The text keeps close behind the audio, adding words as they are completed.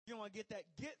want to get that.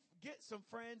 Get some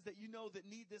friends that you know that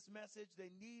need this message.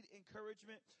 They need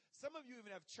encouragement. Some of you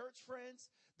even have church friends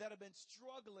that have been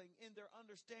struggling in their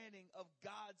understanding of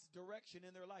God's direction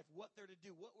in their life, what they're to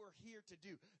do, what we're here to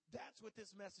do. That's what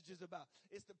this message is about.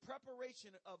 It's the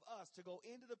preparation of us to go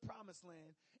into the promised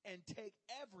land and take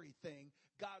everything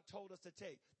God told us to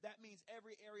take. That means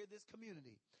every area of this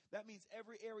community. That means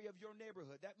every area of your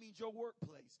neighborhood. That means your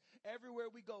workplace.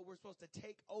 Everywhere we go, we're supposed to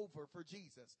take over for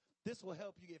Jesus. This will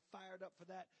help you get fired up for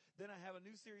that. Then I have a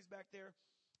new series back there.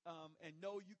 And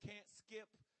no, you can't skip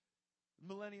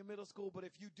Millennium Middle School, but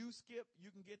if you do skip, you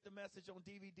can get the message on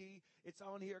DVD. It's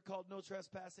on here called No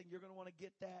Trespassing. You're going to want to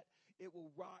get that. It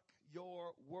will rock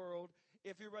your world.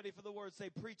 If you're ready for the word, say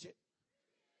preach it.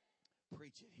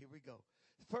 Preach it. Here we go.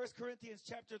 1 Corinthians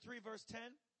chapter 3, verse 10.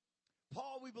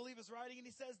 Paul, we believe, is writing, and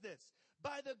he says this: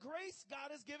 by the grace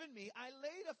God has given me, I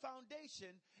laid a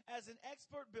foundation as an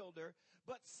expert builder,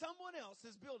 but someone else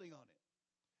is building on it.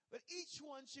 But each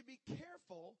one should be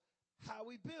careful how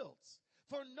he builds.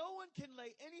 For no one can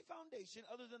lay any foundation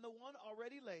other than the one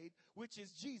already laid, which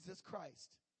is Jesus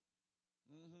Christ.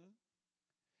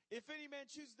 If any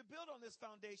man chooses to build on this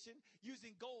foundation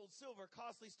using gold, silver,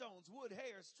 costly stones, wood,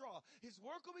 hay, or straw, his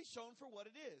work will be shown for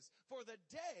what it is. For the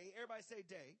day, everybody say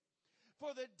day,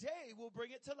 for the day will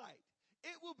bring it to light.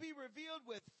 It will be revealed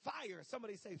with fire.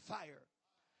 Somebody say fire.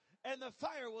 And the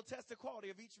fire will test the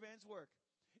quality of each man's work.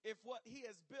 If what he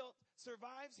has built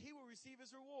survives, he will receive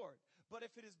his reward. But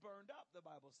if it is burned up, the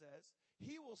Bible says,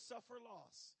 he will suffer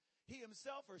loss. He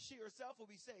himself or she herself will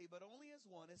be saved, but only as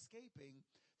one escaping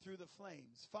through the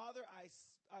flames. Father, I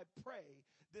pray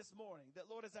this morning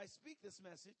that, Lord, as I speak this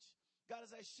message, God,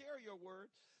 as I share your word,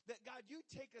 that, God, you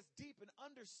take us deep in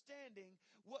understanding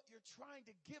what you're trying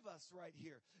to give us right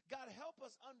here. God, help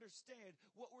us understand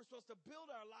what we're supposed to build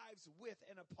our lives with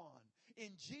and upon.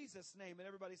 In Jesus' name. And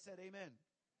everybody said amen.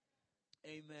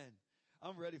 Amen.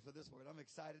 I'm ready for this word. I'm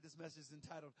excited. This message is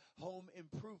entitled Home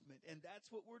Improvement. And that's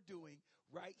what we're doing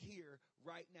right here,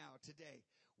 right now, today.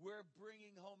 We're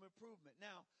bringing home improvement.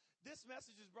 Now, this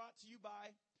message is brought to you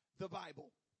by the Bible.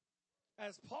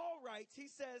 As Paul writes, he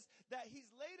says that he's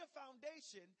laid a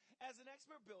foundation as an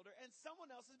expert builder and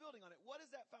someone else is building on it. What is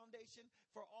that foundation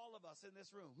for all of us in this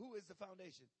room? Who is the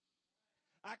foundation?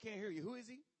 I can't hear you. Who is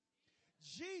he?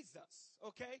 Jesus.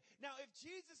 Okay. Now, if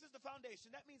Jesus is the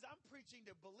foundation, that means I'm preaching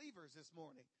to believers this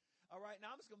morning. All right. Now,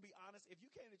 I'm just going to be honest. If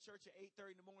you came to church at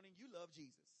 8:30 in the morning, you love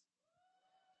Jesus.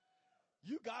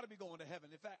 You got to be going to heaven.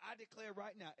 In fact, I declare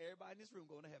right now, everybody in this room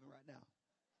going to heaven right now.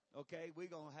 Okay, we're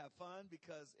going to have fun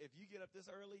because if you get up this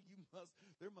early,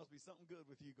 there must be something good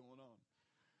with you going on.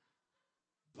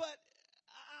 But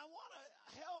I want to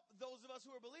help those of us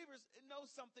who are believers know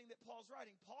something that Paul's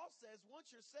writing. Paul says once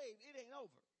you're saved, it ain't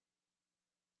over.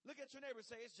 Look at your neighbor and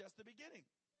say, it's just the beginning.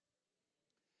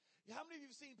 How many of you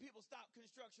have seen people stop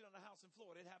construction on a house in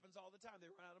Florida? It happens all the time.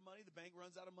 They run out of money. The bank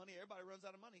runs out of money. Everybody runs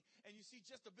out of money. And you see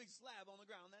just a big slab on the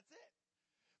ground. That's it.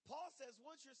 Paul says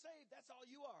once you're saved, that's all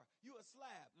you are. You a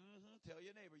slab. Tell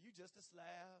your neighbor, you just a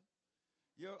slab.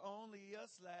 You're only a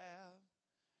slab.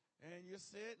 And you're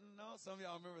sitting on, some of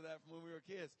y'all remember that from when we were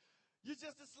kids. You're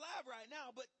just a slab right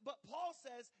now. But Paul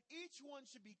says each one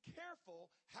should be careful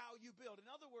how you build. In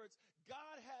other words,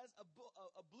 God has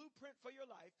a blueprint for your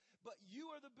life, but you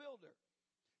are the builder.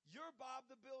 You're Bob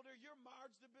the builder. You're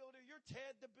Marge the builder. You're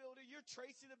Ted the builder. You're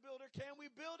Tracy the builder. Can we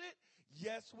build it?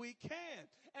 Yes, we can.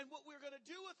 And what we're going to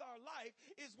do with our life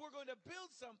is we're going to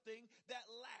build something that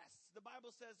lasts. The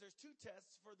Bible says there's two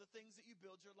tests for the things that you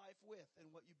build your life with and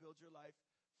what you build your life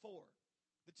for.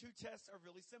 The two tests are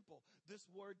really simple. This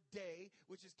word day,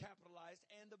 which is capitalized,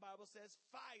 and the Bible says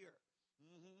fire.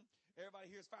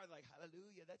 Everybody hears fire, like,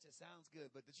 hallelujah, that just sounds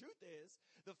good. But the truth is,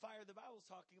 the fire the Bible's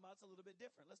talking about is a little bit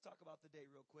different. Let's talk about the day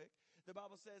real quick. The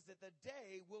Bible says that the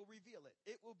day will reveal it.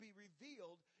 It will be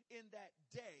revealed in that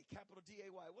day, capital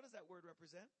D-A-Y. What does that word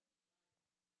represent?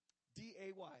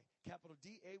 D-A-Y, capital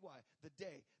D-A-Y. The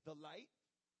day, the light,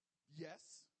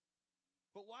 yes.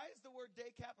 But why is the word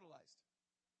day capitalized?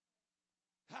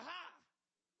 Ha-ha!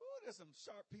 Ooh, there's some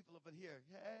sharp people up in here.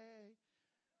 Hey.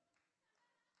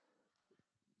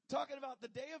 Talking about the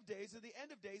day of days or the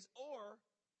end of days or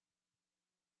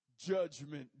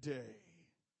Judgment Day.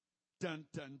 Dun,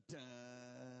 dun,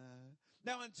 dun.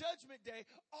 Now, on Judgment Day,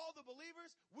 all the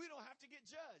believers, we don't have to get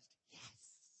judged. Yes.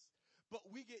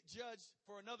 But we get judged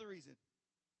for another reason.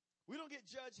 We don't get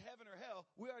judged heaven or hell.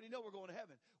 We already know we're going to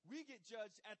heaven. We get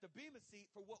judged at the bema seat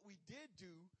for what we did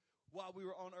do while we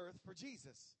were on earth for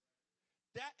Jesus.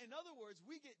 That, in other words,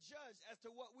 we get judged as to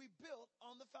what we built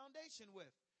on the foundation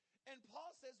with. And Paul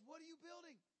says, what are you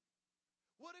building?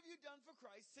 What have you done for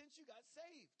Christ since you got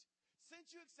saved?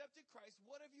 since you accepted Christ,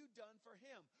 what have you done for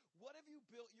him? What have you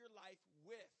built your life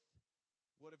with?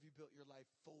 What have you built your life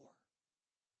for?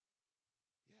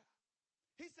 Yeah.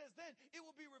 He says then it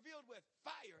will be revealed with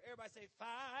fire. Everybody say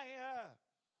fire.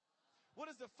 What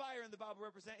does the fire in the Bible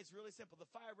represent? It's really simple. The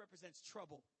fire represents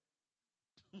trouble.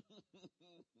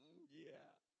 Yeah.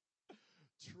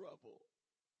 Trouble.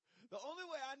 The only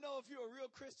way I know if you're a real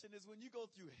Christian is when you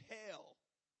go through hell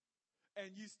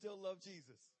and you still love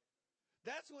Jesus.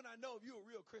 That's when I know if you're a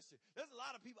real Christian. There's a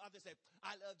lot of people out there say,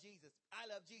 I love Jesus. I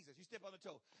love Jesus. You step on the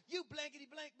toe. You blankety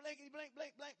blank, blankety blank,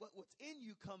 blank, blank. What's in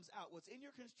you comes out. What's in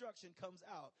your construction comes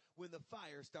out when the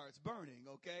fire starts burning,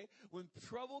 okay? When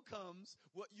trouble comes,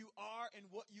 what you are and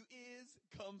what you is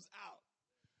comes out.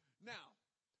 Now,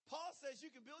 Paul says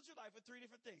you can build your life with three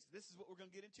different things. This is what we're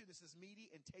going to get into. This is meaty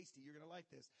and tasty. You're going to like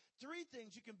this. Three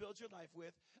things you can build your life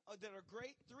with that are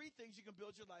great. Three things you can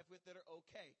build your life with that are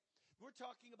okay. We're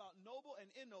talking about noble and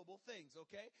ignoble things,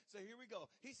 okay? So here we go.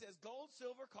 He says gold,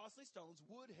 silver, costly stones,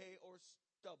 wood, hay, or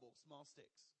stubble, small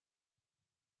sticks.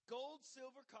 Gold,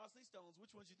 silver, costly stones.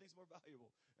 Which ones do you think is more valuable?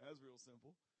 That's real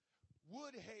simple.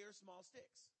 Wood, hay, or small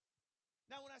sticks.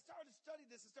 Now, when I started to study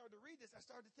this and started to read this, I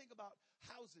started to think about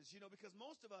houses, because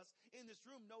most of us in this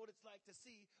room know what it's like to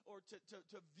see or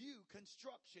to view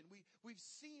construction. We've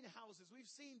seen houses,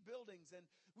 we've seen buildings, and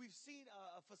we've seen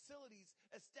facilities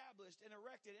established and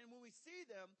erected. And when we see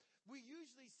them, we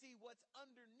usually see what's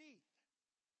underneath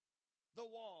the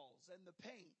walls and the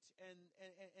paint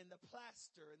and the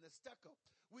plaster and the stucco.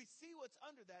 We see what's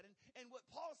under that. And what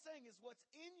Paul's saying is what's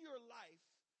in your life,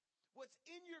 what's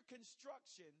in your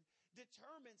construction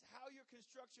determines how your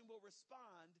construction will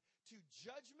respond to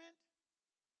judgment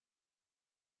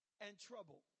and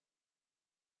trouble.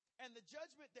 And the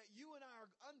judgment that you and I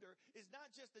are under is not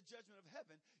just the judgment of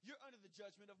heaven. You're under the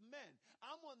judgment of men.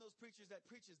 I'm one of those preachers that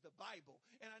preaches the Bible.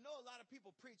 And I know a lot of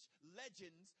people preach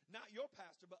legends, not your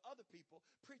pastor, but other people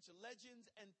preach legends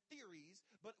and theories.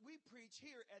 But we preach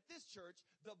here at this church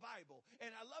the Bible. And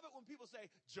I love it when people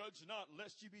say, judge not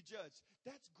lest you be judged.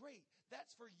 That's great.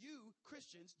 That's for you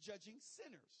Christians judging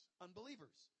sinners,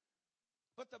 unbelievers.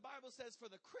 But the Bible says for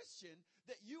the Christian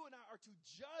that you and I are to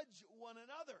judge one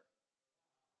another.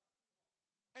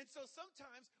 And so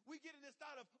sometimes we get in this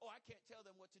thought of, I can't tell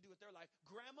them what to do with their life.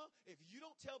 Grandma, if you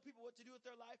don't tell people what to do with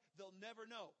their life, they'll never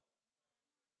know.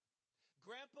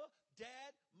 Grandpa,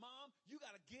 dad, mom, you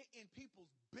got to get in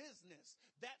people's business.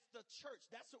 That's the church.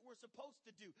 That's what we're supposed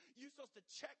to do. You're supposed to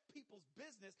check people's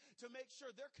business to make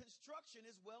sure their construction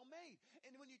is well made.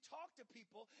 And when you talk to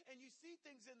people and you see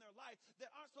things in their life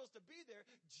that aren't supposed to be there,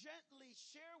 gently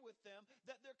share with them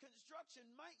that their construction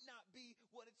might not be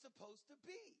what it's supposed to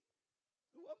be.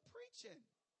 Ooh, I'm preaching.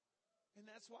 And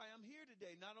that's why I'm here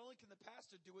today. Not only can the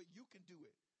pastor do it, you can do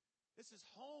it. This is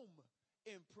home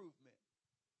improvement,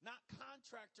 not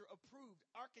contractor approved,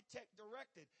 architect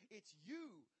directed. It's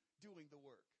you doing the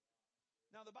work.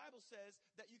 Now, the Bible says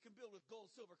that you can build with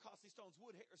gold, silver, costly stones,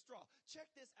 wood, hay, or straw.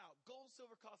 Check this out. Gold,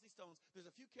 silver, costly stones.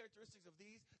 There's a few characteristics of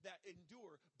these that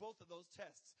endure both of those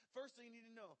tests. First thing you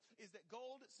need to know is that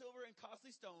gold, silver, and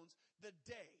costly stones, the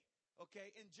day,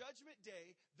 okay, in Judgment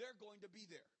Day, they're going to be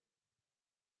there.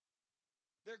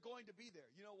 They're going to be there.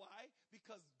 You know why?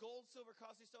 Because gold, silver,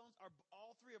 costly stones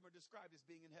all three of them are described as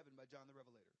being in heaven by John the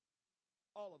Revelator.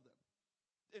 All of them.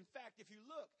 In fact, if you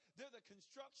look, they're the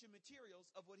construction materials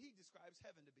of what he describes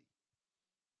heaven to be.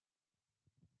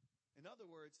 In other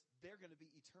words, they're going to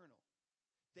be eternal.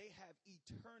 They have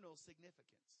eternal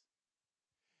significance.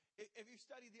 If you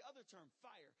study the other term,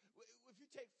 fire, if you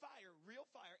take fire, real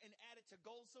fire, and add it to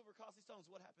gold, silver, costly stones,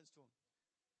 what happens to them?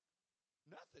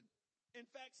 Nothing. In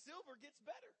fact, silver gets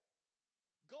better.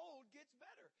 Gold gets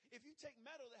better. If you take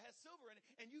metal that has silver in it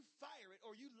and you fire it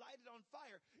or you light it on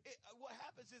fire, what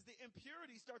happens is the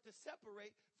impurities start to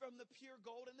separate from the pure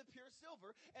gold and the pure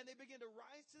silver, and they begin to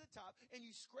rise to the top, and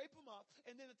you scrape them off,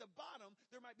 and then at the bottom,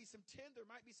 there might be some tin, there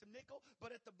might be some nickel,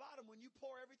 but at the bottom, when you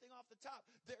pour everything off the top,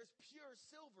 there's pure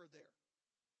silver there.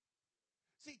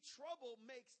 See, trouble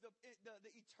makes the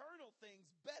eternal things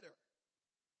better.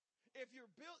 If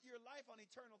you're built your life on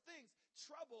eternal things,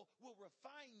 trouble will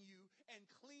refine you and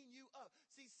clean you up.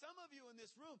 See, some of you in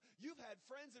this room, you've had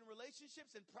friends and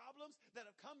relationships and problems that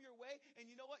have come your way.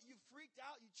 And you know what? You freaked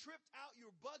out. You tripped out.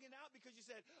 You were bugging out because you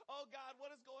said, oh God,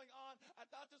 what is going on? I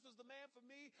thought this was the man for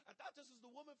me. I thought this was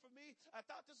the woman for me. I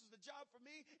thought this was the job for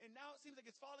me. And now it seems like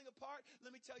it's falling apart.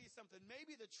 Let me tell you something.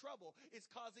 Maybe the trouble is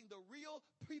causing the real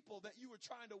people that you were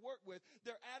trying to work with,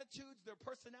 their attitudes, their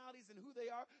personalities, and who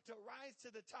they are to rise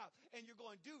to the top. And you're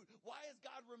going, dude, why is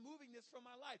God removing this from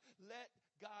my life? Let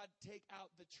God take out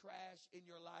the trash in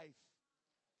your life.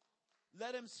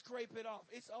 Let him scrape it off.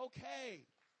 It's okay.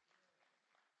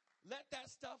 Let that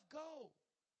stuff go.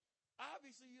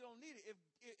 Obviously, you don't need it.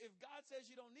 If God says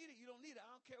you don't need it, you don't need it. I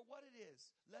don't care what it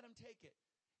is. Let him take it.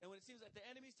 And when it seems like the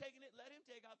enemy's taking it, let him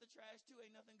take out the trash too.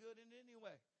 Ain't nothing good in it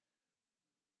anyway.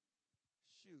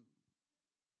 Shoot.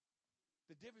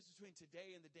 The difference between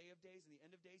today and the day of days and the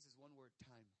end of days is one word: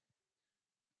 time.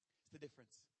 It's the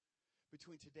difference.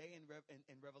 Between today and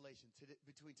Revelation,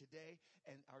 between today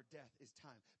and our death is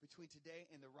time. Between today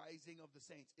and the rising of the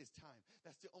saints is time.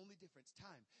 That's the only difference,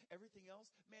 time. Everything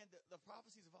else, man, the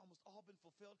prophecies have almost all been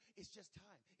fulfilled. It's just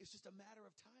time. It's just a matter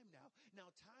of time now.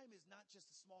 Now, time is not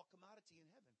just a small commodity in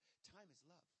heaven. Time is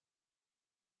love.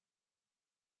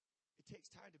 It takes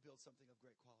time to build something of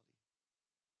great quality.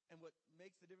 And what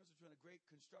makes the difference between a great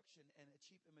construction and a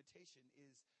cheap imitation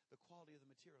is the quality of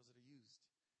the materials that are used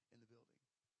in the building.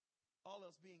 All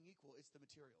else being equal, it's the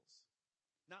materials,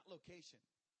 not location.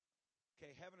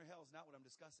 Okay, heaven or hell is not what I'm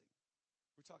discussing.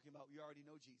 We're talking about, you already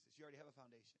know Jesus. You already have a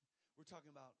foundation. We're talking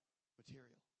about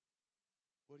material.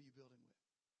 What are you building with?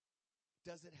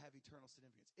 Does it have eternal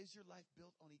significance? Is your life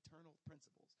built on eternal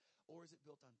principles, or is it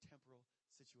built on temporal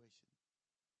situation?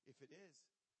 If it is,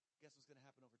 guess what's going to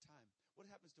happen over time? What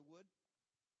happens to wood?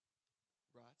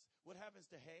 Rots. What happens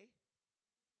to hay?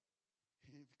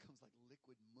 It becomes like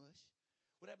liquid mush.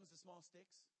 What happens to small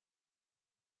sticks?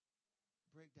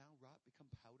 Break down, rot, become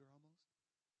powder almost.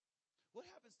 What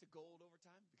happens to gold over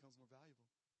time? It becomes more valuable.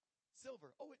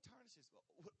 Silver, oh, it tarnishes.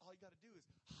 All you got to do is,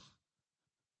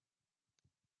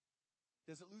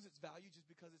 does it lose its value just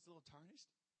because it's a little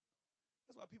tarnished?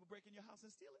 That's why people break in your house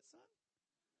and steal it, son.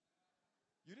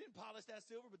 You didn't polish that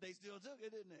silver, but they still took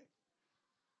it, didn't they?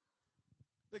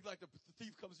 Like the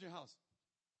thief comes in your house.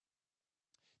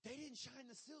 They didn't shine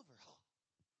the silver. Oh.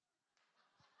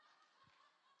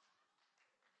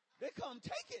 They come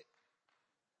take it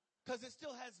because it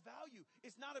still has value.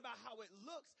 It's not about how it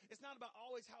looks. It's not about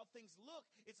always how things look.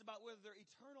 It's about whether they're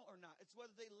eternal or not. It's whether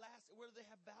they last, whether they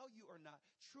have value or not.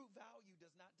 True value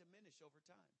does not diminish over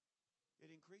time.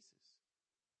 It increases.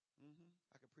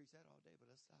 I could preach that all day, but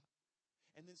let's stop.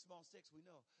 And then small sticks, we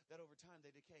know that over time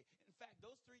they decay. In fact,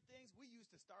 those three things we use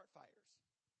to start fires.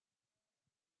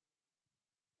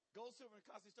 Gold, silver, and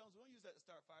costly stones, we don't use that to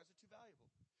start fires. They're too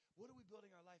valuable. What are we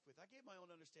building our life with? I gave my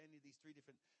own understanding of these three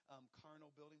different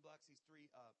carnal building blocks, these three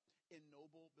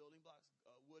ignoble building blocks,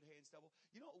 wood, hay, and stubble.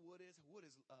 You know what wood is? Wood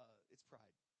is it's pride. It's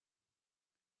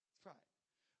pride.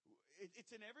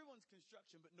 It's in everyone's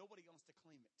construction, but nobody wants to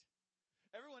claim it.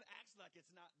 Everyone acts like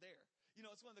it's not there. You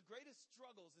know, it's one of the greatest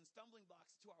struggles and stumbling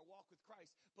blocks to our walk with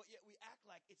Christ, but yet we act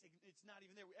like it's not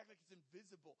even there. We act like it's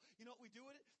invisible. You know what we do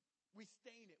with it? We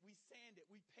stain it, we sand it,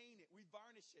 we paint it, we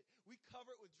varnish it, we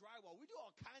cover it with drywall. We do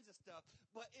all kinds of stuff,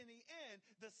 but in the end,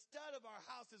 the stud of our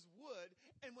house is wood,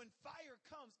 and when fire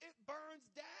comes, it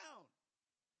burns down.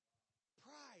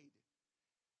 Pride.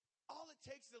 All it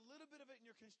takes is a little bit of it in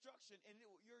your construction, and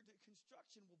your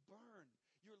construction will burn.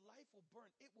 Your life will burn.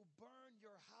 It will burn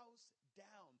your house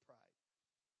down, pride.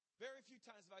 Very few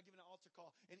times have I given an altar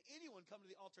call and anyone come to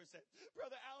the altar and said,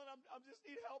 Brother Allen, I just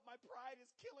need help. My pride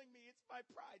is killing me. It's my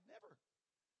pride. Never.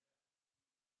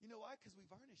 You know why? Because we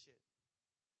varnish it.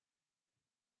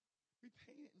 We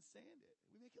paint it and sand it.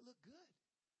 We make it look good.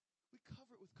 We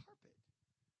cover it with carpet.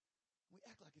 We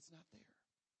act like it's not there.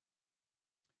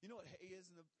 You know what hay is?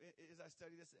 As I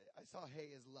study this, I saw hay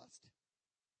as lust.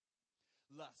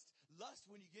 Lust,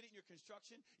 when you get it in your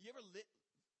construction, you ever lit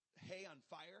hay on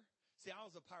fire? See, I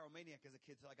was a pyromaniac as a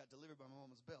kid till I got delivered by my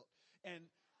mama's belt. And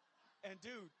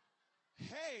dude,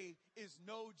 hay is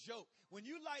no joke. When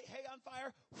you light hay on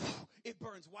fire, it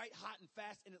burns white hot and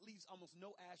fast, and it leaves almost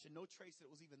no ash and no trace that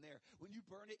it was even there. When you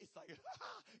burn it, it's like, it's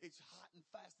hot and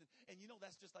fast. And you know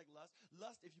that's just like lust.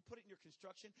 Lust, if you put it in your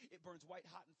construction, it burns white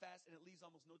hot and fast, and it leaves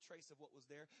almost no trace of what was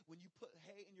there. When you put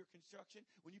hay in your construction,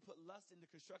 when you put lust in the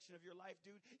construction of your life,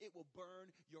 dude, it will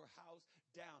burn your house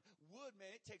down. Wood,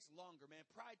 man, it takes longer, man.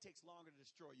 Pride takes longer to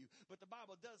destroy you. But the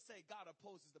Bible does say God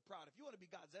opposes the proud. If you want to be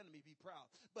God's enemy, be proud.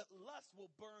 But lust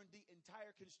will burn the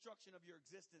entire construction of your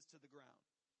existence to the ground.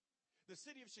 The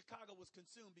city of Chicago was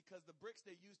consumed because the bricks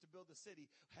they used to build the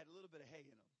city had a little bit of hay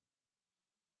in them.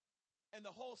 And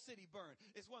the whole city burned.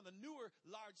 It's one of the newer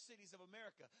large cities of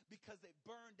America because they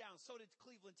burned down. So did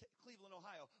Cleveland,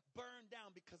 Ohio. Burned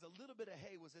down because a little bit of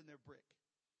hay was in their brick.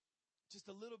 Just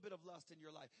a little bit of lust in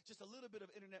your life. Just a little bit of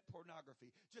internet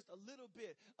pornography. Just a little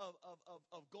bit of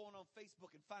going on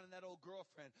Facebook and finding that old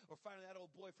girlfriend or finding that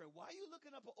old boyfriend. Why are you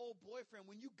looking up an old boyfriend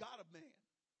when you got a man?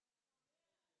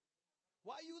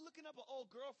 Why are you looking up an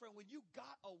old girlfriend when you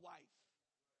got a wife?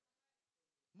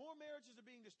 More marriages are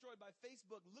being destroyed by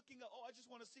Facebook looking up, I just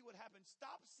want to see what happened.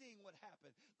 Stop seeing what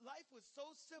happened. Life was so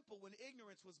simple when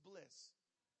ignorance was bliss.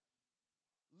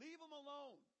 Leave them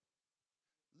alone.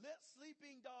 Let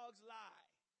sleeping dogs lie.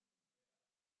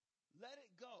 Let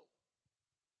it go.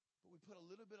 But we put a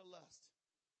little bit of lust.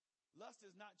 Lust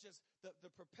is not just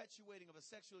the perpetuating of a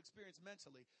sexual experience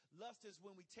mentally. Lust is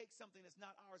when we take something that's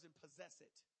not ours and possess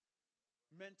it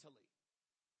mentally.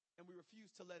 And we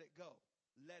refuse to let it go.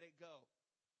 Let it go.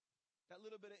 That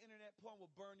little bit of internet porn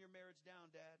will burn your marriage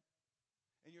down, Dad.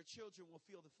 And your children will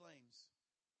feel the flames.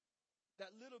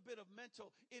 That little bit of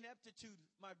mental ineptitude,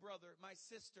 my brother, my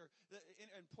sister,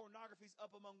 and pornography's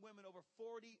up among women over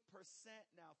 40%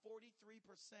 now, 43%.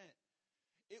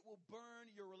 It will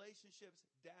burn your relationships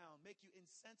down, make you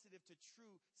insensitive to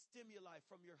true stimuli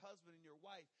from your husband and your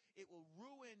wife. It will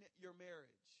ruin your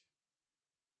marriage.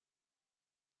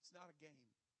 It's not a game.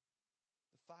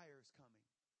 The fire is coming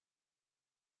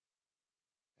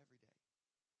every day.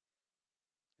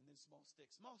 And then small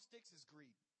sticks. Small sticks is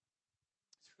greed.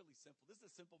 It's really simple. This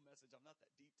is a simple message. I'm not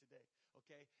that deep today,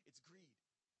 okay? It's greed.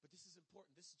 But this is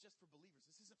important. This is just for believers.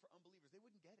 This isn't for unbelievers. They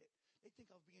wouldn't get it. They think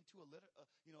I was being too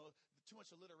much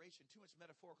alliteration, too much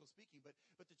metaphorical speaking. But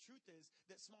the truth is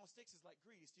that small sticks is like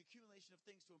greed. It's the accumulation of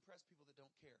things to impress people that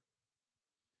don't care.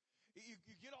 You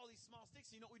get all these small sticks,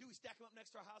 and you know what we do? We stack them up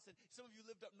next to our house. And some of you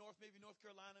lived up north, maybe North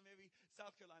Carolina, maybe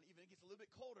South Carolina even. It gets a little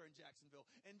bit colder in Jacksonville.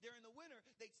 And during the winter,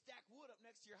 they'd stack wood up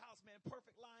next to your house, man,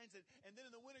 perfect lines. And then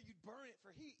in the winter, you'd burn it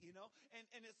for heat, you know?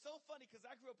 And it's so funny because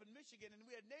I grew up in Michigan, and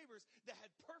we had neighbors that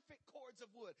had perfect cords of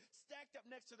wood stacked up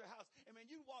next to their house. And, man,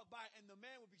 you'd walk by, and the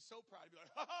man would be so proud. He'd be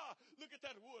like, ha-ha, look at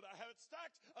that wood. I have it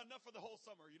stacked enough for the whole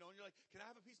summer, you know? And you're like, can I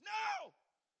have a piece? No!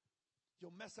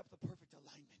 You'll mess up the perfect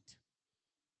alignment.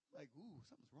 Like, ooh,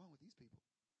 something's wrong with these people.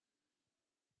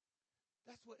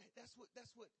 That's what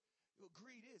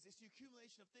greed is. It's the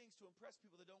accumulation of things to impress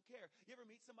people that don't care. You ever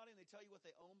meet somebody and they tell you what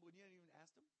they own when you didn't even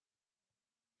ask them?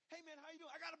 Hey, man, how you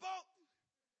doing? I got a boat.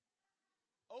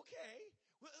 Okay.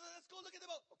 Well, let's go look at the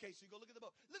boat. Okay, so you go look at the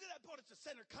boat. Look at that boat. It's a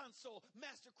center console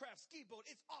Mastercraft ski boat.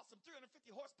 It's awesome.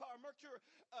 350 horsepower Mercury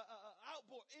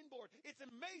outboard, inboard. It's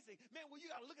amazing. Man, well,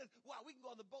 you got to look at it. Wow, we can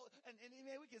go on the boat and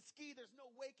man, we can ski. There's no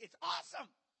wake. It's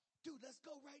awesome. Dude, let's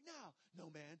go right now.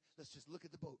 No, man, let's just look at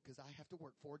the boat because I have to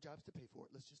work 4 jobs to pay for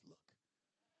it. Let's just look.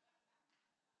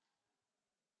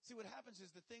 See, what happens is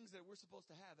the things that we're supposed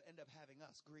to have end up having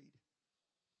us, greed.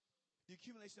 The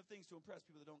accumulation of things to impress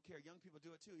people that don't care. Young people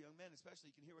do it too. Young men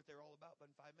especially, you can hear what they're all about, but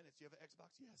in 5 minutes, do you have an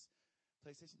Xbox? Yes.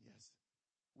 PlayStation? Yes.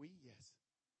 Wii? Yes.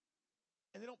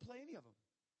 And they don't play any of them.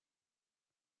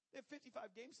 They have 55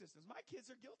 game systems. My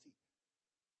kids are guilty.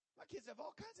 My kids have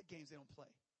all kinds of games they don't play.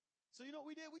 So you know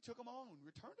what we did? We took them all and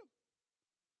returned them.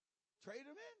 Traded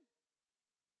them in.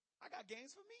 I got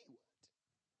games for me. What?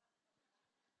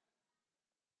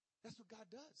 That's what God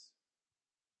does.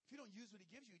 If you don't use what he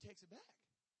gives you, he takes it back.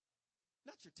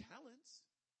 Not your talents,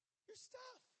 your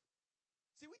stuff.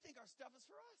 See, we think our stuff is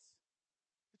for us.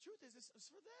 The truth is, it's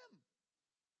for them.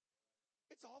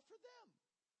 It's all for them.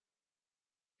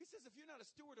 He says, if you're not a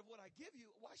steward of what I give you,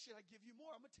 why should I give you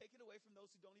more? I'm going to take it away from those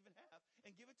who don't even have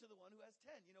and give it to the one who has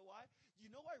 10. You know why?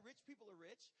 You know why rich people are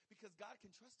rich? Because God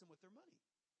can trust them with their money.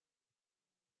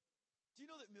 Do you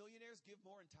know that millionaires give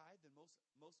more in tithe than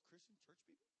most Christian church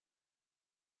people?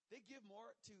 They give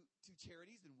more to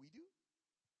charities than we do.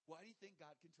 Why do you think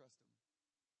God can trust them?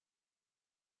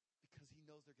 Because he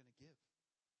knows they're going to give.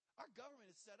 Our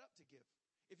government is set up to give.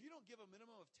 If you don't give a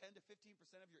minimum of 10 to 15%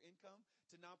 of your income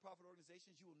to nonprofit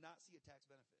organizations, you will not see a tax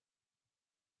benefit.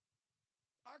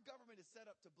 Our government is set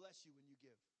up to bless you when you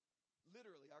give.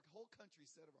 Literally, our whole country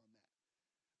is set around that.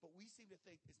 But we seem to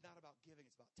think it's not about giving,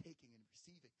 it's about taking and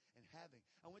receiving and having.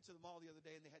 I went to the mall the other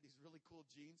day and they had these really cool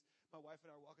jeans. My wife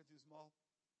and I were walking through this mall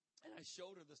and I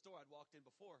showed her the store I'd walked in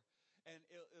before. And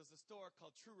it was a store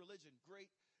called True Religion.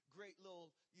 Great little,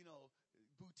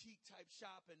 boutique type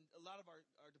shop. And a lot of our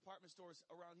department stores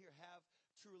around here have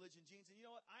True Religion jeans. And you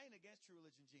know what? I ain't against True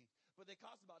Religion jeans, but they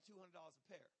cost about $200 a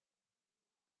pair.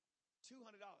 $200.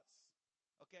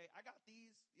 Okay. I got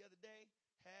these the other day.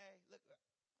 Hey, look,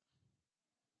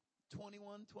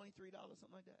 $21, $23, something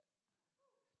like that.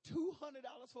 $200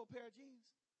 for a pair of jeans.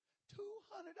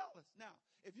 $200. Now,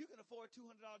 if you can afford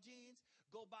 $200 jeans,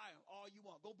 go buy them all you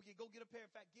want. Go get a pair.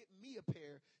 In fact, get me a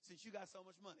pair since you got so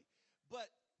much money.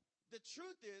 But the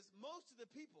truth is, most of the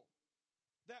people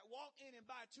that walk in and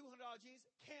buy $200 jeans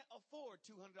can't afford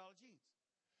 $200 jeans.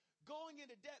 Going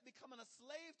into debt, becoming a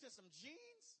slave to some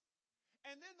jeans.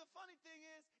 And then the funny thing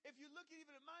is, if you look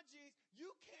even at my jeans,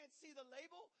 you can't see the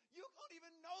label. You don't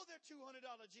even know they're $200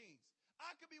 jeans.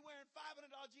 I could be wearing $500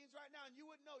 jeans right now and you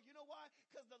wouldn't know. You know why?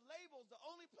 Because the label's the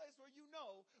only place where you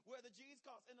know where the jeans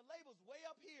cost. And the label's way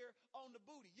up here on the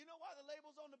booty. You know why the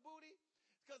label's on the booty?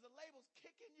 because the label's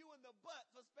kicking you in the butt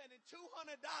for spending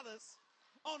 $200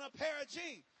 on a pair of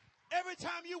jeans. Every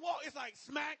time you walk, it's like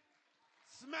smack,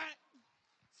 smack,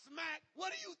 smack.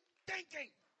 What are you thinking?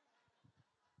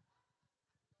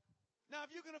 Now,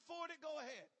 if you can afford it, go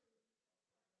ahead.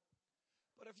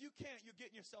 But if you can't, you're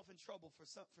getting yourself in trouble for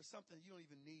something you don't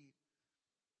even need.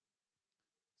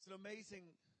 It's an amazing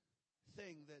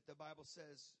thing that the Bible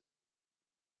says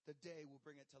the day will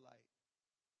bring it to light.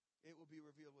 It will be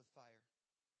revealed with fire.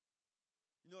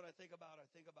 You know what I think about? I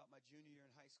think about my junior year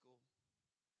in high school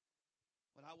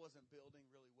when I wasn't building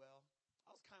really well.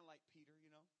 I was kind of like Peter, you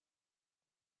know.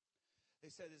 They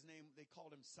said his name, they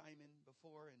called him Simon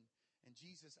before, and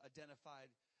Jesus identified,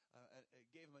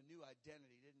 gave him a new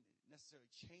identity. Didn't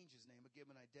necessarily change his name, but gave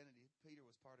him an identity. Peter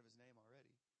was part of his name already.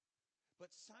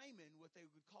 But Simon, what they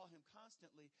would call him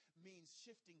constantly, means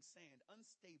shifting sand,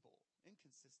 unstable,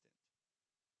 inconsistent.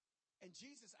 And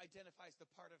Jesus identifies the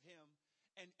part of him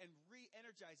and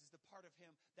re-energizes the part of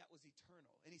him that was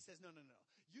eternal. And he says, no.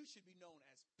 You should be known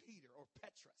as Peter or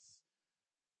Petrus.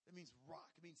 It means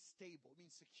rock. It means stable. It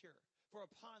means secure. For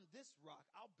upon this rock,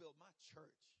 I'll build my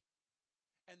church,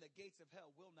 and the gates of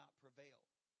hell will not prevail.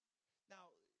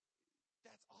 Now,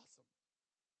 that's awesome.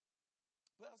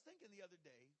 But I was thinking the other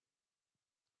day,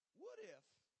 what if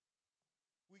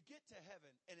we get to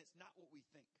heaven and it's not what we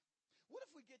think? What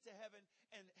if we get to heaven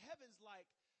and heaven's like,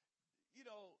 you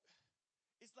know,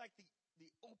 it's like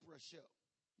the Oprah show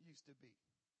used to be.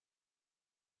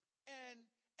 And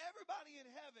everybody in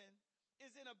heaven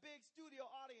is in a big studio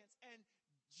audience, and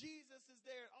Jesus is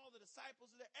there, all the disciples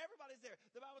are there, everybody's there.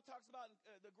 The Bible talks about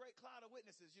the great cloud of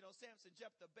witnesses, you know, Samson,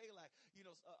 Jephthah, Balak, you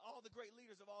know, all the great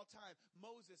leaders of all time,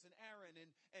 Moses and Aaron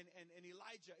and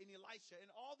Elijah and Elisha, and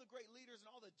all the great leaders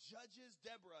and all the judges,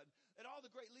 Deborah, and all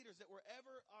the great leaders that were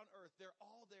ever on earth. They're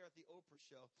all there at the Oprah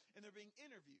show, and they're being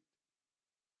interviewed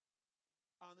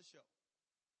on the show.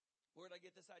 Where did I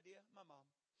get this idea? My mom.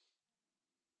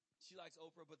 She likes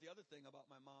Oprah, but the other thing about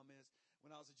my mom is when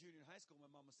I was a junior in high school,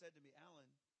 my mama said to me, Alan,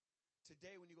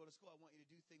 today when you go to school, I want you to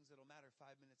do things that'll matter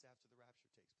 5 minutes after the rapture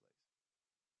takes place.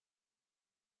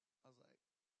 I was like,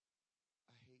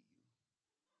 I hate you.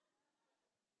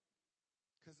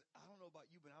 Because I don't know about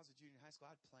you, but when I was a junior in high school,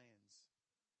 I had plans.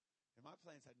 And my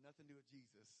plans had nothing to do with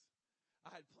Jesus.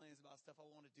 I had plans about stuff I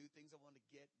wanted to do, things I wanted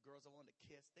to get, girls I wanted to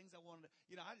kiss, things I wanted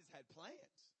to, I just had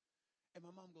plans. And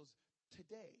my mom goes,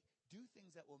 today, do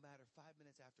things that will matter 5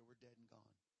 minutes after we're dead and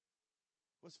gone.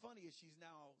 What's funny is she's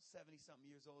now 70-something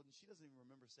years old, and she doesn't even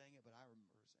remember saying it, but I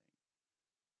remember her saying it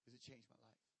because it changed my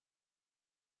life.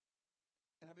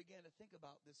 And I began to think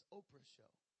about this Oprah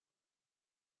show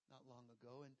not long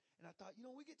ago, and I thought,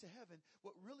 when we get to heaven,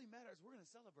 what really matters, we're going to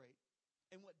celebrate.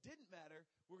 And what didn't matter,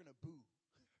 we're going to boo.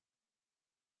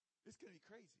 It's going to be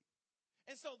crazy.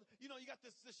 And so, you got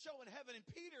this show in heaven, and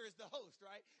Peter is the host,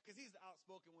 right? Because he's the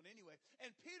outspoken one anyway.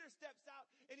 And Peter steps out,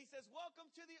 and he says, welcome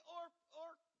to the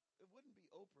it wouldn't be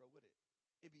Oprah, would it?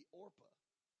 It'd be Orpah,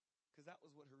 because that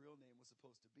was what her real name was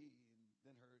supposed to be. And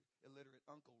then her illiterate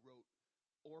uncle wrote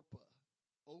Oprah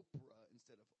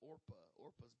instead of Orpah.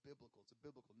 Orpah's biblical. It's a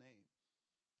biblical name.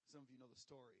 Some of you know the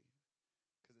story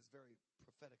because it's very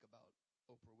prophetic about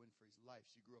Oprah Winfrey's life.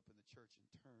 She grew up in the church and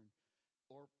turned.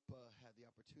 Orpah had the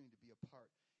opportunity to be a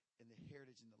part in the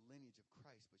heritage and the lineage of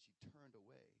Christ, but she turned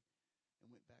away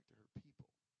and went back to her people.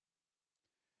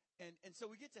 And so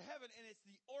we get to heaven, and it's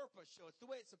the Orpah show. It's the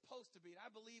way it's supposed to be. And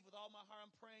I believe with all my heart,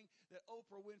 I'm praying that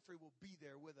Oprah Winfrey will be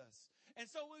there with us. And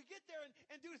so we get there,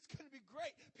 and dude, it's going to be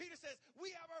great. Peter says, we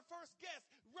have our first guest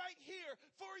right here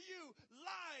for you,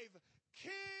 live,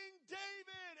 King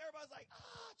David. Everybody's like,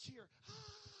 cheer,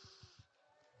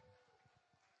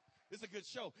 It's a good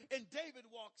show. And David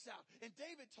walks out, and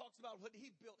David talks about what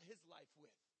he built his life with.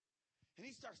 And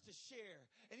he starts to share,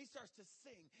 and he starts to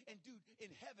sing. And dude,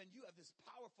 in heaven, you have this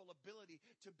powerful ability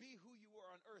to be who you were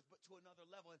on earth, but to another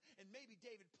level. And maybe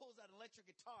David pulls out an electric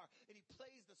guitar, and he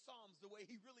plays the Psalms the way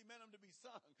he really meant them to be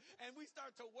sung. And we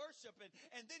start to worship,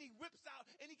 and then he whips out,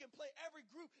 and he can play every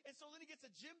group. And so then he gets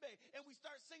a djembe, and we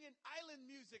start singing island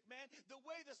music, man, the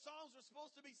way the Psalms were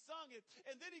supposed to be sung.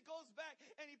 And then he goes back,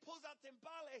 and he pulls out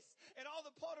timbales, and all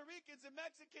the Puerto Ricans and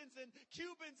Mexicans and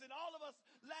Cubans and all of us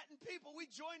Latin people, we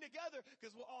join together.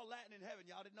 Because we're all Latin in heaven.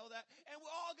 Y'all didn't know that? And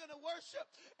we're all going to worship.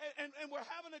 And we're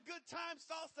having a good time.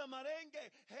 Salsa, merengue.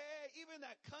 Hey, even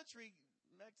that country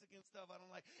Mexican stuff I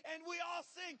don't like. And we all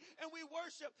sing and we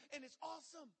worship. And it's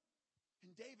awesome.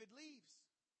 And David leaves.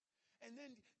 And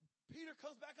then Peter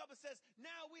comes back up and says,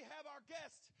 now we have our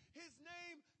guest. His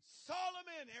name,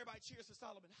 Solomon. Everybody cheers for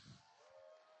Solomon.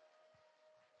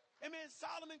 And man,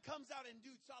 Solomon comes out, and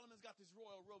dude, Solomon's got these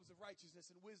royal robes of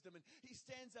righteousness and wisdom, and he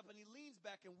stands up and he leans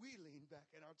back, and we lean back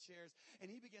in our chairs,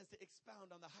 and he begins to expound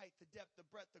on the height, the depth, the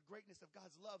breadth, the greatness of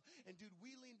God's love. And dude,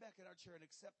 we lean back in our chair and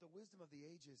accept the wisdom of the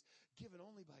ages given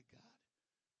only by God.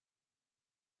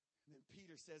 And then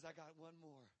Peter says, I got one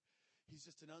more. He's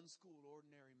just an unschooled,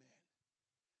 ordinary man,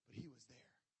 but he was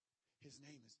there. His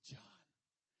name is John.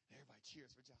 And everybody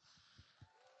cheers for John.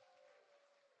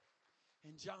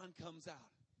 And John comes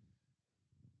out,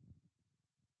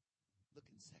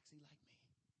 looking sexy like me.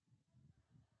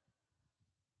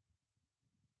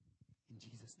 In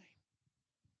Jesus' name.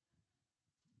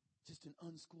 Just an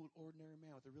unschooled, ordinary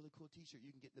man with a really cool t-shirt you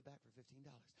can get in the back for $15.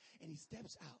 And he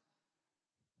steps out.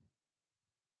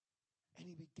 And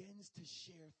he begins to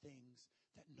share things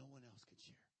that no one else could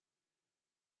share.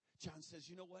 John says,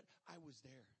 you know what? I was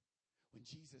there when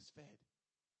Jesus fed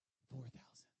 4,000.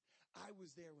 I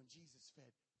was there when Jesus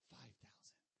fed 5,000.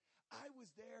 I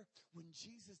was there when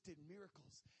Jesus did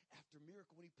miracles after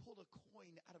miracle, when he pulled a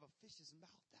coin out of a fish's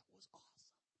mouth. That was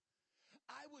awesome.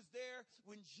 I was there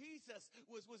when Jesus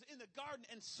was in the garden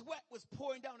and sweat was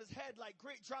pouring down his head like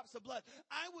great drops of blood.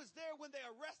 I was there when they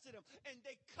arrested him and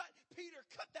Peter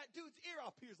cut that dude's ear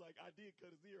off. Peter's like, I did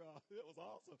cut his ear off. That was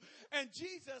awesome. And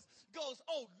Jesus goes,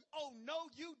 oh no,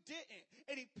 you didn't.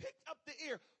 And he picked up the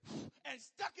ear and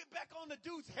stuck it back on the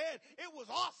dude's head. It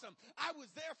was awesome. I was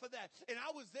there for that. And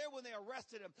I was there when they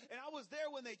arrested him. And I was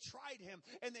there when they tried him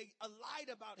and they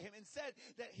lied about him and said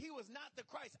that he was not the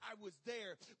Christ. I was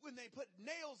there when they put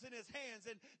nails in his hands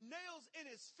and nails in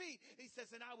his feet. He says,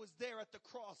 and I was there at the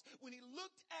cross when he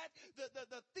looked at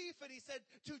the thief and he said,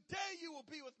 today you will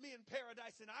be with me in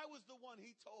paradise. And I was the one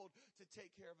he told to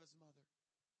take care of his mother.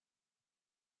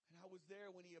 And I was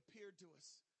there when he appeared to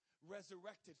us,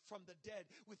 resurrected from the dead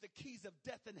with the keys of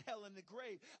death and hell and the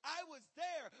grave. I was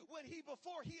there when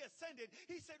before he ascended,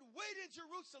 he said, wait in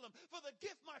Jerusalem for the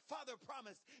gift my Father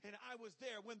promised. And I was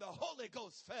there when the Holy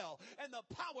Ghost fell and the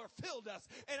power filled us.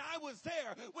 And I was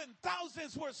there when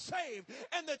thousands were saved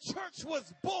and the church was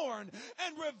born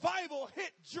and revival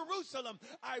hit Jerusalem.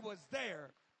 I was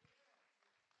there.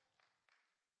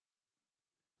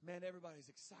 Man, everybody's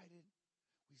excited.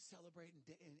 We celebrate,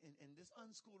 and this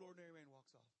unschooled ordinary man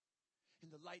walks off. And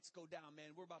the lights go down,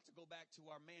 man. We're about to go back to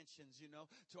our mansions,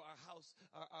 to our house,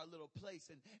 our little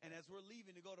place. And as we're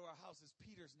leaving to go to our houses,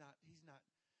 he's not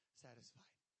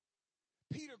satisfied.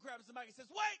 Peter grabs the mic and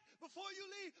says, wait, before you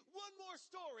leave, one more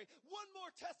story, one more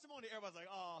testimony. Everybody's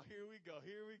like, oh, here we go.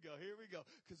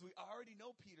 Because we already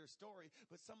know Peter's story,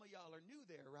 but some of y'all are new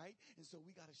there, right? And so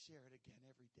we got to share it again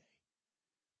every day.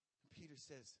 And Peter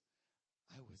says,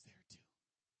 I was there too.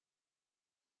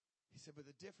 He said, but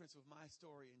the difference with my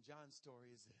story and John's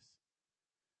story is this.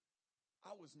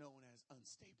 I was known as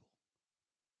unstable,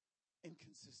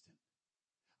 inconsistent.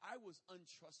 I was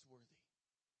untrustworthy.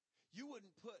 You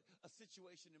wouldn't put a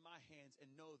situation in my hands and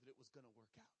know that it was going to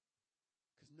work out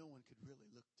because no one could really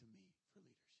look to me for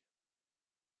leadership.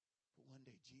 But one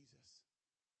day, Jesus,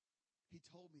 he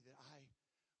told me that I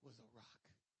was a rock,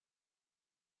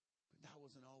 but that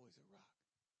wasn't always a rock.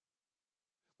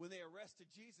 When they arrested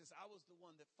Jesus, I was the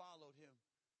one that followed him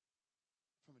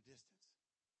from a distance.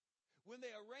 When they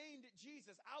arraigned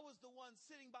Jesus, I was the one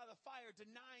sitting by the fire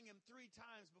denying him 3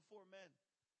 times before men.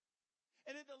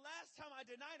 And at the last time I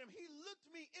denied him, he looked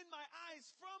me in my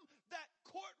eyes from that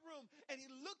courtroom and he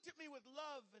looked at me with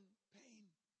love and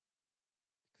pain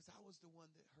because I was the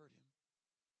one that hurt him.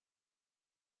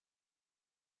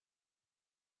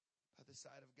 By the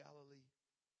side of Galilee,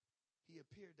 he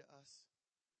appeared to us.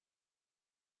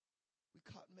 We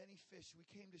caught many fish. We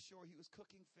came to shore. He was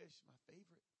cooking fish, my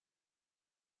favorite.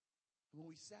 And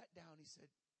when we sat down, he said,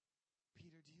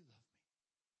 Peter, do you love me?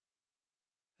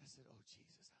 I said, oh,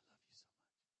 Jesus, I love you so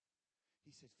much.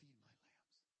 He said, feed my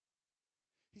lambs.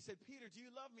 He said, Peter, do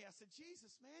you love me? I said,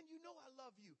 Jesus, man, you know I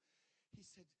love you. He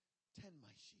said, tend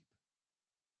my sheep.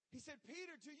 He said,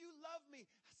 Peter, do you love me?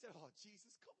 I said, oh,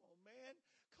 Jesus, come on, man.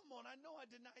 Come on. I know I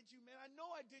denied you, man. I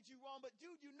know I did you wrong, but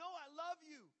dude, you know I love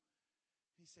you.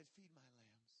 He said, feed my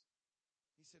lambs.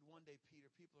 He said, one day, Peter,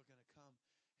 people are going to come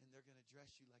and they're going to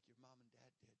dress you like your mom and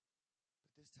dad did.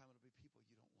 But this time it'll be people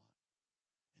you don't want.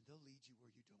 And they'll lead you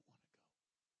where you don't want to go.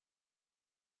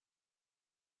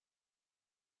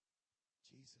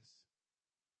 Jesus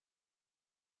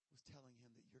was telling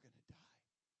him that you're going to die.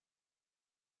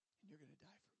 And you're going to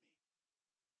die for me.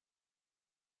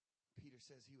 Peter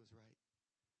says he was right.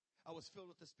 I was filled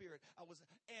with the Spirit. I was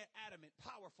adamant,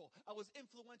 powerful. I was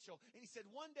influential. And he said,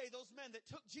 one day those men that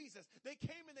took Jesus, they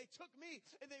came and they took me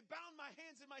and they bound my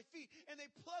hands and my feet and they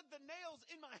plugged the nails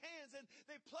in my hands and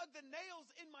they plugged the nails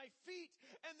in my feet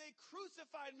and they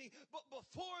crucified me. But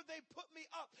before they put me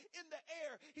up in the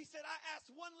air, he said, I asked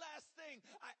one last thing.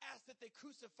 I asked that they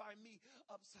crucify me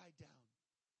upside down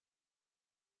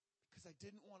because I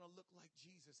didn't want to look like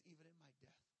Jesus even in my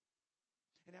death.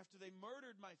 And after they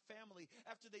murdered my family,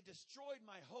 after they destroyed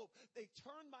my hope, they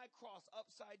turned my cross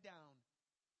upside down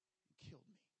and killed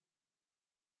me.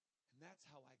 And that's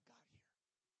how I got here.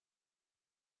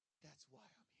 That's why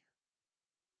I'm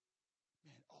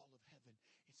here. Man, all of heaven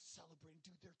is celebrating.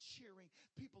 Dude, they're cheering.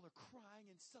 People are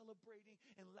crying and celebrating.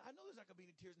 And I know there's not going to be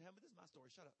any tears in heaven, but this is my story.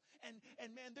 Shut up. And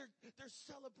man, they're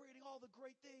celebrating all the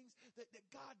great things that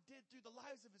God did through the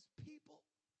lives of his people.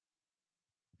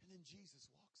 And then Jesus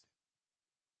walks in.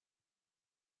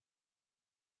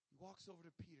 Walks over to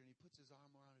Peter and he puts his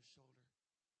arm around his shoulder.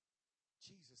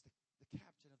 Jesus, the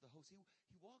captain of the host, he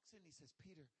walks in and he says,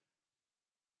 Peter,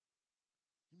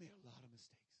 you made a lot of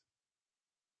mistakes.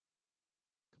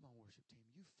 Come on, worship team,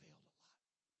 you failed a lot.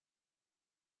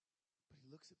 But he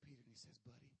looks at Peter and he says,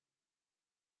 buddy,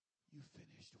 you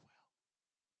finished well.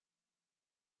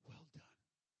 Well done.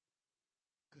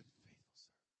 Good and faithful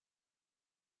servant.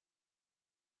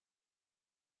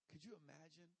 Could you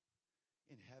imagine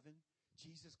in heaven,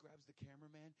 Jesus grabs the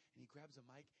cameraman and he grabs a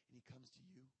mic and he comes to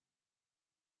you.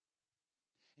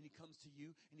 And he comes to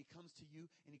you and he comes to you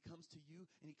and he comes to you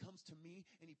and he comes to me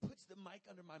and he puts the mic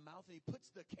under my mouth and he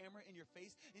puts the camera in your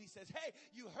face and he says, hey,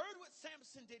 you heard what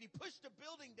Samson did. He pushed a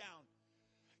building down.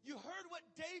 You heard what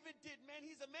David did, man.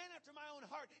 He's a man after my own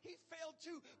heart. He failed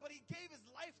too, but he gave his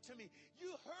life to me.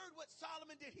 You heard what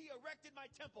Solomon did. He erected my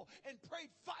temple and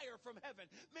prayed fire from heaven.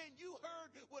 Man, you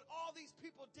heard what all these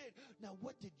people did. Now,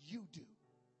 what did you do?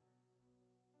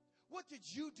 What did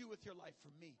you do with your life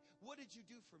for me? What did you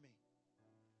do for me?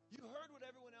 You heard what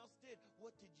everyone else did.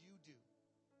 What did you do?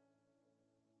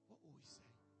 What will we say?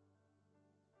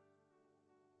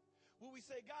 Will we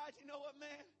say, God, you know what,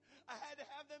 man? I had to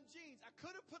have them jeans. I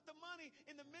could have put the money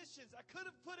in the missions. I could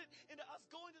have put it into us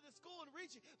going to the school and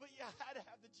reaching. But yeah, I had to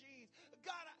have the jeans.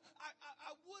 God,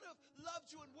 I would have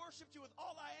loved you and worshiped you with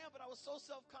all I am, but I was so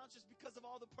self-conscious because of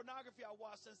all the pornography I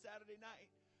watched on Saturday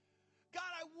night. God,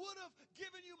 I would have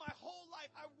given you my whole life.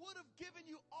 I would have given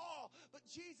you all. But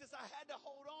Jesus, I had to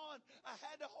hold on. I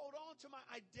had to hold on to my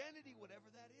identity, whatever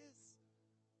that is.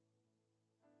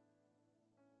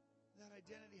 That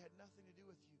identity had nothing to do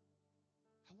with you.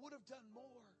 I would have done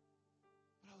more,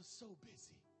 but I was so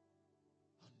busy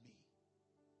on me.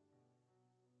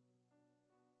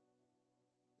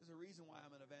 There's a reason why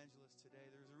I'm an evangelist today.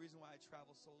 There's a reason why I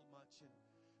travel so much, and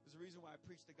there's a reason why I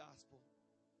preach the gospel.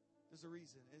 There's a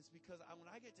reason. And it's because when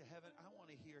I get to heaven, I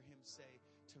want to hear him say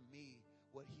to me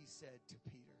what he said to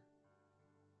Peter.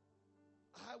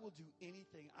 I will do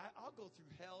anything. I'll go through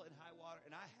hell and high water,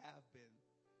 and I have been.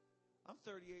 I'm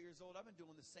 38 years old. I've been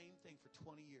doing the same thing for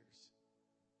 20 years.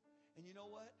 And you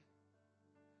know what?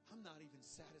 I'm not even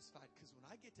satisfied, because when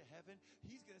I get to heaven,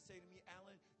 he's going to say to me,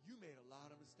 Alan, you made a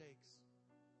lot of mistakes.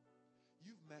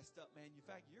 You've messed up, man. In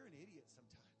fact, you're an idiot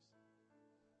sometimes.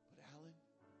 But Alan,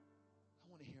 I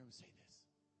want to hear him say this.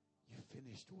 You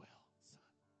finished well, son.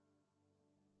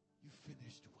 You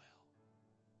finished well.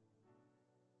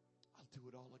 I'll do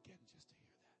it all again just to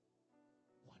hear that.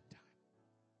 One time.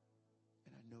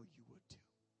 And I know you would too.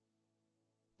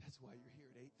 That's why you're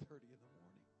here at 8:30 in the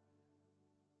morning.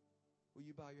 Will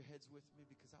you bow your heads with me?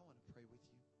 Because I want to pray with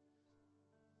you.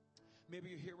 Maybe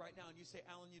you're here right now and you say,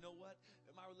 Alan, you know what?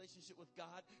 In my relationship with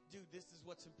God, dude, this is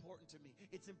what's important to me.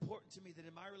 It's important to me that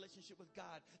in my relationship with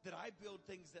God, that I build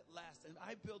things that last, and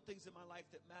I build things in my life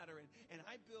that matter, and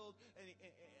I build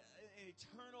an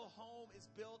eternal home is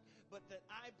built, but that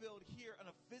I build here in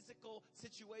a physical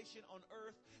situation on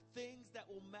earth, things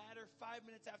that will matter 5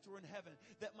 minutes after we're in heaven,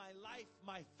 that my life,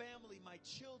 my family, my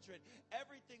children,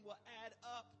 everything will add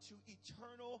up to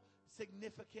eternal,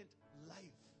 significant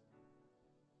life.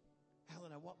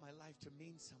 Alan, I want my life to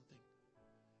mean something.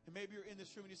 And maybe you're in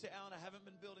this room and you say, Alan, I haven't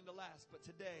been building to last, but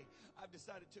today I've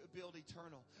decided to build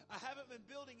eternal. I haven't been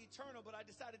building eternal, but I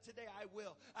decided today I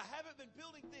will. I haven't been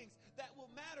building things that will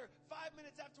matter 5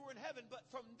 minutes after we're in heaven, but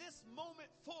from this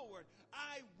moment forward,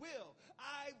 I will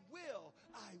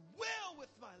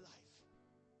with my life.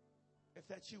 If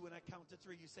that's you, when I count to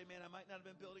 3, you say, man, I might not have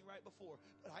been building right before,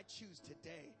 but I choose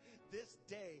today. This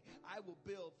day, I will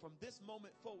build from this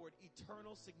moment forward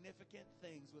eternal, significant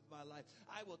things with my life.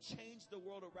 I will change the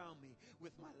world around me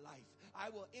with my life.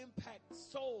 I will impact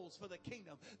souls for the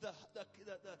kingdom. The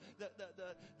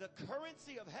currency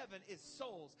currency of heaven is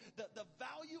souls. The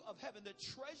value of heaven, the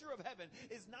treasure of heaven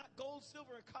is not gold,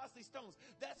 silver, and costly stones.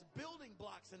 That's building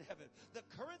blocks in heaven. The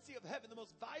currency of heaven, the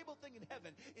most valuable thing in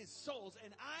heaven is souls.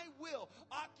 And I will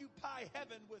occupy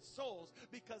heaven with souls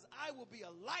because I will be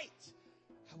a light.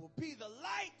 I will be the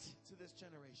light to this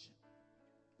generation.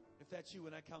 If that's you,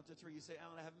 when I count to three, you say,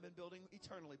 Alan, I haven't been building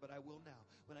eternally, but I will now.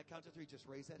 When I count to three, just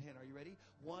raise that hand. Are you ready?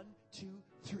 1, 2,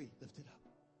 3. Lift it up.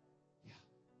 Yeah.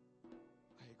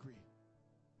 I agree.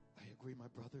 I agree, my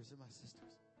brothers and my sisters.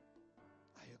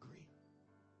 I agree.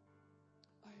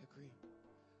 I agree.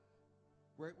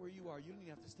 Right where you are, you don't even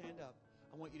have to stand up.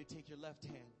 I want you to take your left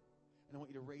hand, and I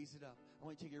want you to raise it up. I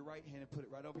want you to take your right hand and put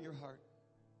it right over your heart.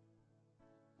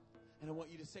 And I want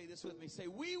you to say this with me. Say,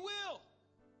 we will.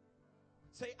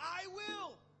 Say, I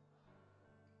will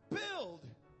build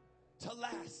to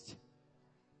last.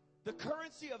 The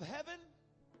currency of heaven,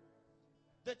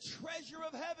 the treasure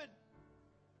of heaven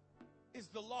is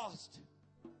the lost.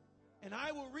 And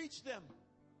I will reach them.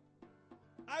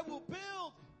 I will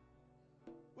build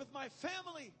with my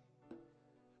family.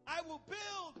 I will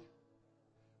build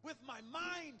with my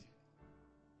mind,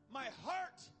 my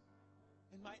heart,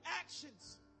 and my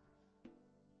actions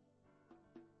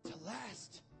to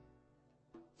last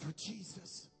for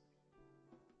Jesus.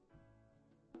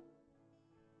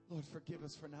 Lord, forgive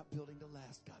us for not building to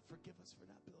last. God, forgive us for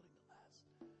not building to last.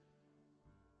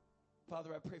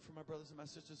 Father, I pray for my brothers and my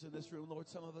sisters in this room. Lord,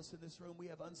 some of us in this room, we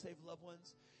have unsaved loved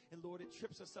ones. And Lord, it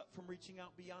trips us up from reaching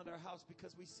out beyond our house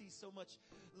because we see so much.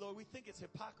 Lord, we think it's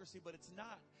hypocrisy, but it's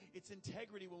not. It's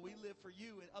integrity when we live for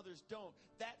you and others don't.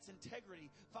 That's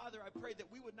integrity. Father, I pray that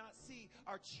we would not see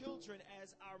our children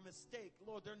as our mistake.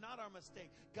 Lord, they're not our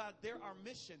mistake. God, they're our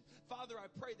mission. Father, I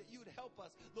pray that you would help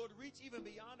us. Lord, reach even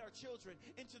beyond our children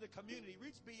into the community.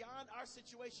 Reach beyond our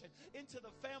situation into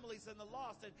the families and the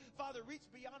lost. And Father, reach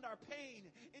beyond our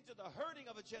pain into the hurting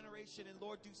of a generation. And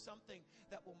Lord, do something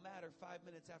that will matter 5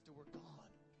 minutes after we're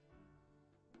gone.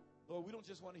 Lord, we don't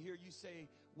just want to hear you say,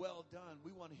 well done.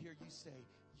 We want to hear you say,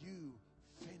 you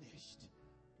finished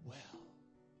well.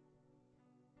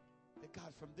 That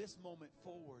God, from this moment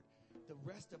forward, the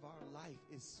rest of our life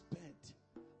is spent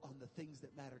on the things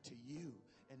that matter to you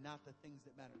and not the things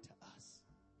that matter to us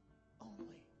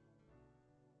only.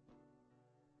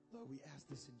 Lord, we ask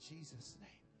this in Jesus'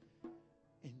 name.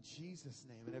 In Jesus'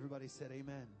 name. And everybody said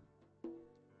amen.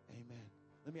 Amen.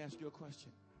 Let me ask you a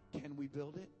question. Can we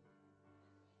build it?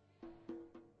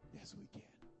 Yes, we can.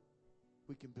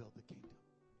 We can build the kingdom.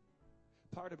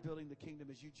 Part of building the kingdom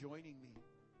is you joining me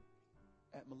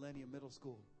at Millennium Middle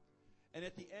School. And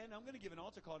at the end, I'm going to give an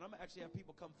altar call, and I'm going to actually have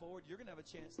people come forward. You're going to have a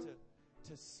chance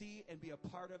to see and be a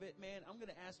part of it. Man, I'm going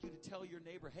to ask you to tell your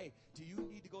neighbor, hey, do you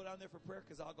need to go down there for prayer?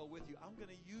 Because I'll go with you. I'm going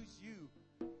to use you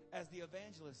as the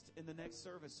evangelist in the next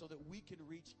service so that we can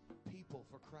reach people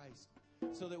for Christ,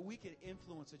 so that we can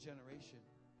influence a generation.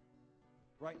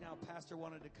 Right now, Pastor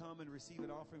wanted to come and receive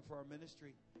an offering for our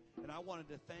ministry, and I wanted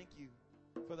to thank you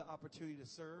for the opportunity to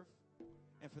serve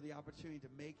and for the opportunity to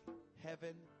make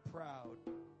heaven proud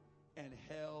and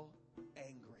hell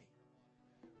angry.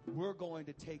 We're going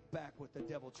to take back what the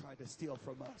devil tried to steal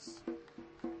from us.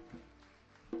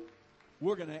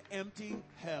 We're going to empty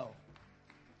hell.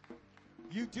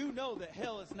 You do know that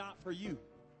hell is not for you.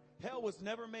 Hell was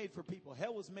never made for people.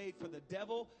 Hell was made for the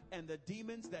devil and the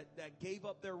demons that gave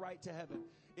up their right to heaven.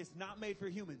 It's not made for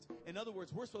humans. In other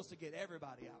words, we're supposed to get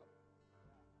everybody out.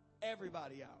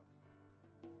 Everybody out.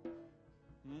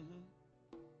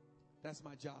 That's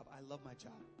my job. I love my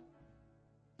job.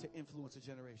 To influence a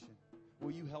generation.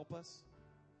 Will you help us?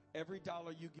 Every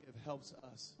dollar you give helps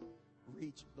us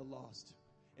reach the lost.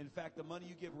 In fact, the money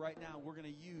you give right now,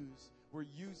 we're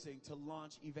using to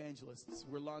launch evangelists.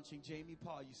 We're launching Jamie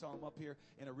Paul. You saw him up here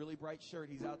in a really bright shirt.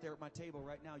 He's out there at my table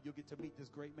right now. You'll get to meet this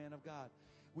great man of God.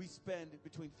 We spend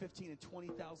between $15,000 and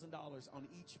 $20,000 on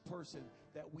each person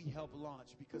that we help launch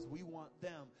because we want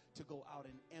them to go out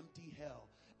and empty hell.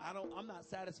 I'm not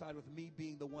satisfied with me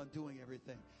being the one doing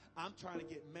everything. I'm trying to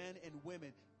get men and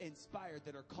women inspired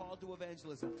that are called to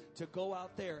evangelism to go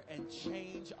out there and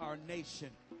change our nation.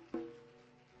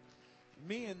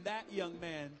 Me and that young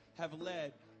man have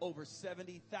led over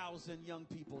 70,000 young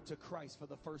people to Christ for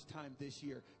the first time this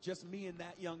year. Just me and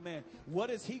that young man. What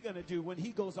is he going to do when he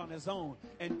goes on his own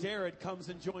and Darren comes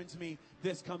and joins me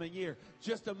this coming year?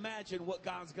 Just imagine what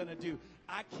God's going to do.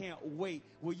 I can't wait.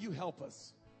 Will you help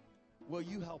us? Will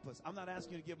you help us? I'm not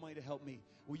asking you to give money to help me.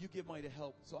 Will you give money to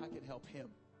help so I can help him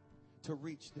to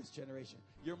reach this generation?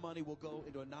 Your money will go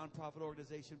into a nonprofit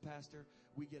organization, Pastor.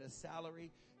 We get a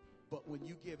salary. But when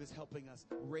you give, is helping us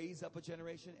raise up a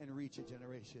generation and reach a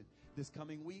generation. This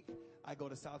coming week, I go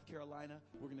to South Carolina.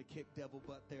 We're going to kick devil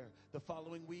butt there. The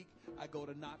following week, I go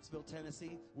to Knoxville,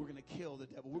 Tennessee. We're going to kill the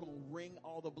devil. We're going to wring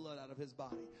all the blood out of his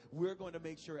body. We're going to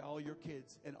make sure all your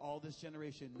kids and all this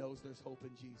generation knows there's hope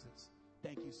in Jesus.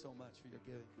 Thank you so much for your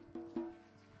giving.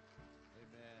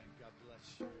 Amen. God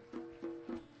bless you.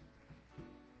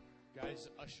 Guys,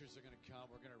 ushers are going to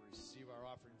come. We're going to receive our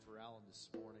offering for Alan this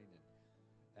morning.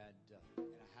 And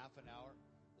in a half an hour,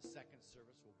 the second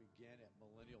service will begin at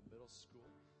Millennial Middle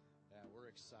School. And we're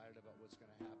excited about what's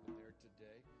going to happen there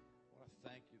today. I want to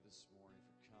thank you this morning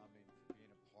for coming, for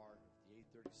being a part of the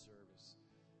 8:30 service.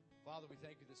 Father, we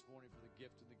thank you this morning for the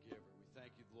gift and the giver. We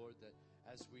thank you, Lord, that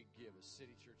as we give, as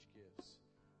City Church gives,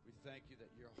 we thank you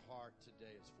that your heart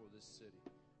today is for this city.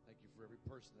 Thank you for every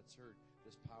person that's heard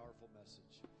this powerful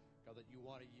message. God, that you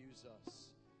want to use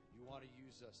us. You want to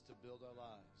use us to build our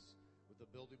lives with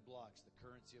the building blocks, the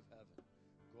currency of heaven,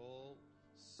 gold,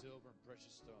 silver, and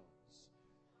precious stones,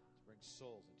 to bring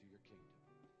souls into your kingdom.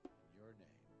 In your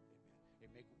name,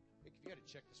 amen. Hey, if you had a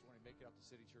check this morning, make it out to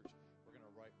City Church. We're going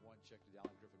to write one check to the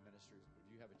Alan Griffin Ministries. If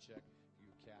you have a check, if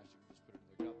you have cash, you can just put it in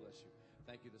there. God bless you.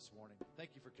 Thank you this morning.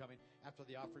 Thank you for coming. After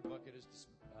the offering bucket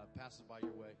passes by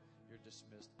your way, you're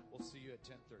dismissed. We'll see you at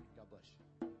 10:30. God bless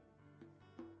you.